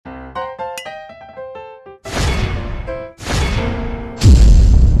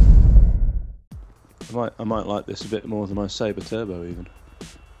I might like this a bit more than my Sabre Turbo even.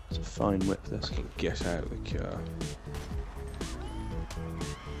 It's a fine whip this. Get out of the car.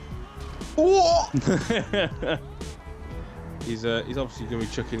 What? He's obviously going to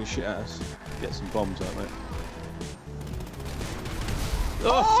be chucking the shit at us. Get some bombs out, mate.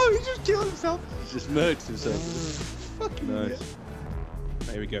 Oh, he just killed himself. He just murked himself. Fucking nice. idiot.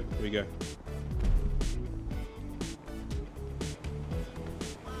 Here we go. Here we go.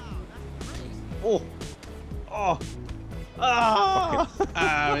 Oh. Oh. Ah.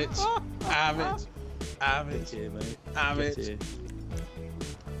 Have it. Have it. Have it. Here, mate. Have Get it. here.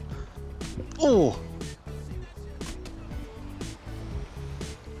 Oh.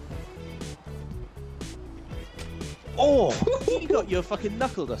 Oh! You got your fucking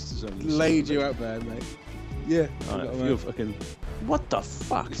knuckle dusters on. Laid you out there, mate. Yeah. Alright, you're fucking. What the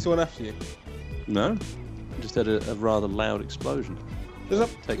fuck? Is someone after you? No. Just had a rather loud explosion.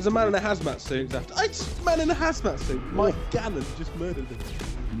 There's a man in a hazmat suit. It's a man in a hazmat suit. Mike Gannon just murdered him.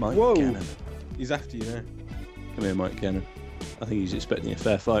 Mike Whoa. Gannon. He's after you now. Come here, Mike Gannon. I think he's expecting a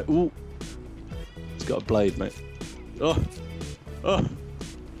fair fight. Ooh! He's got a blade, mate. Oh! Oh!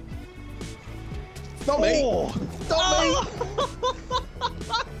 Not me! Oh. Not me!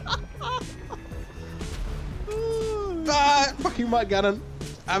 Ah, fucking Mike Gannon.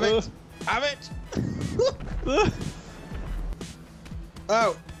 Have it! Have it!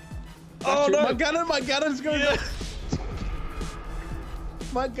 Oh! Oh no! Mike Gannon's going Yeah. down!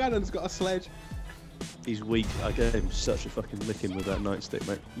 Mike Gannon's got a sledge. He's weak. I gave him such a fucking licking with that nightstick,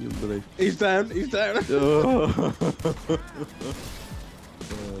 mate. You wouldn't believe. He's down, he's down. Oh. Oh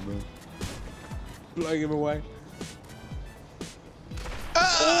man. Blowing him away.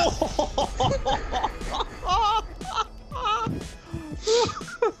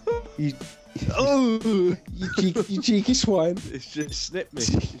 You cheeky swine. It's just snipped me.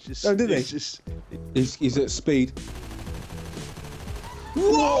 It's just, Oh, did he? it's just, He's at speed.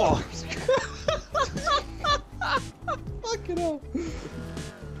 Whoa! Fucking hell.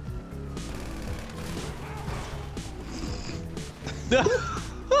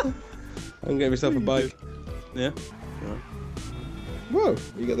 I'm getting myself a bike. Yeah. Right. Whoa, what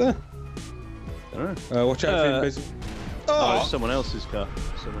you got there? I don't know. Watch out for him, Biz. Oh, it's someone else's car.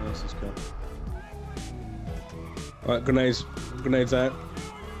 Someone else's car. Alright, grenades. Grenades out.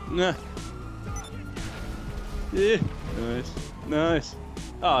 Nah. Yeah. Nice. Nice.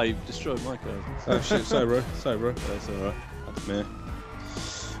 Oh, you destroyed my car. Oh shit, sorry bro. Sorry bro. That's alright. That's me.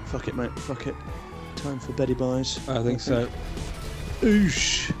 Fuck it, mate. Fuck it. Time for Betty buys. I think so.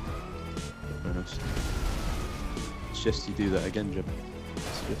 Oosh. Nice. Suggest you do that again, Jim.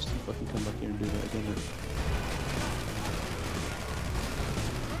 Suggest you fucking come back here and do that again, mate.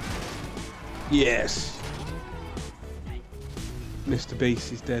 Yes! Mr.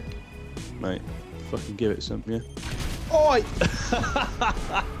 Beast is dead. Mate, fucking give it some, yeah? Oi!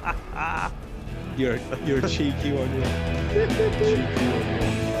 You're a cheeky one, yeah. Cheeky one,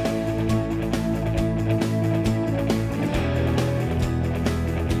 yeah.